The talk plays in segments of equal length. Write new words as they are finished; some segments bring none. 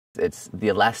It's the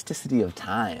elasticity of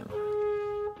time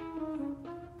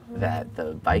that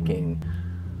the biking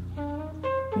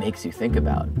makes you think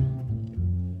about.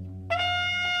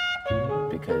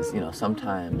 Because,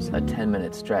 sometimes a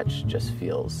 10-minute stretch just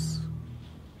feels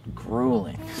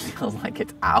grueling. It feels like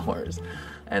it's hours.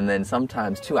 And then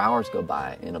sometimes 2 hours go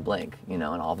by in a blink, and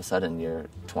all of a sudden you're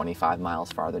 25 miles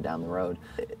farther down the road.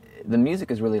 The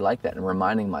music is really like that, and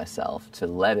reminding myself to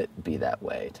let it be that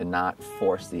way, to not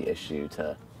force the issue,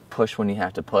 to push when you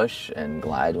have to push and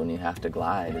glide when you have to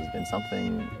glide has been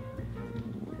something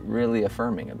really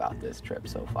affirming about this trip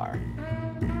so far.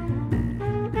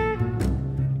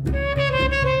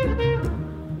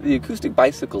 The Acoustic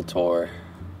Bicycle Tour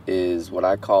is what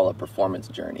I call a performance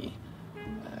journey,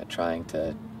 trying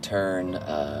to turn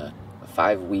a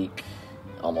 5-week,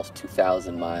 almost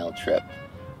 2,000-mile trip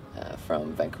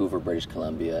from Vancouver, British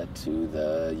Columbia to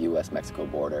the US-Mexico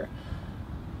border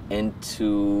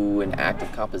into an act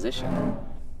of composition.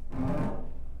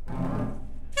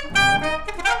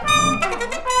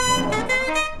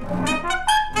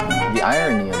 The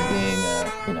irony of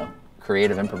being a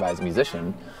creative improvised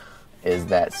musician is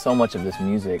that so much of this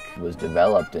music was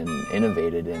developed and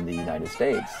innovated in the United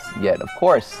States. Yet, of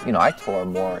course, I tour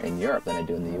more in Europe than I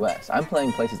do in the US. I'm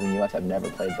playing places in the US I've never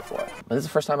played before. This is the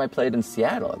first time I played in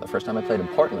Seattle, the first time I played in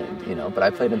Portland, but I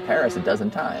played in Paris a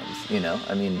dozen times,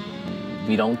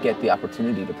 we don't get the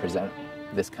opportunity to present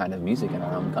this kind of music in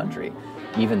our own country,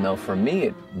 even though for me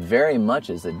it very much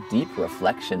is a deep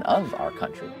reflection of our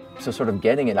country. So sort of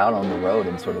getting it out on the road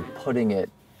and sort of putting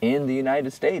it in the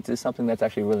United States is something that's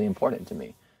actually really important to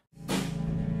me.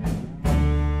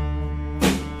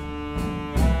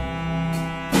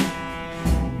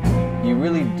 You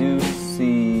really do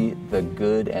see the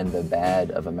good and the bad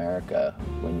of America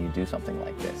when you do something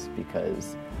like this,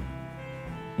 because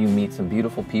you meet some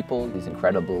beautiful people, these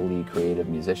incredibly creative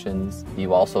musicians.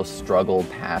 You also struggle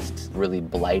past really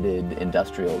blighted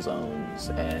industrial zones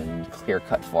and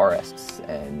clear-cut forests,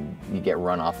 and you get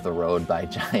run off the road by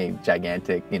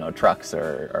gigantic, trucks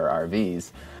or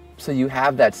RVs. So you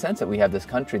have that sense that we have this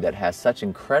country that has such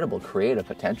incredible creative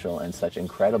potential and such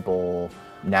incredible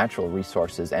natural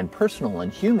resources and personal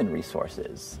and human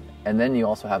resources. And then you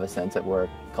also have a sense that we're a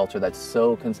culture that's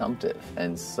so consumptive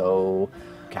and so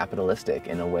capitalistic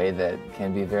in a way that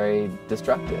can be very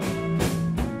destructive.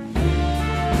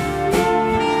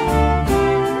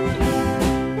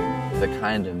 The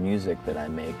kind of music that I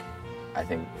make, I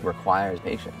think, requires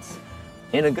patience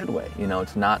in a good way.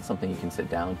 It's not something you can sit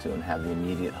down to and have the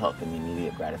immediate hook and the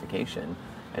immediate gratification.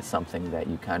 It's something that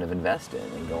you kind of invest in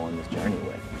and go on this journey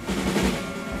with.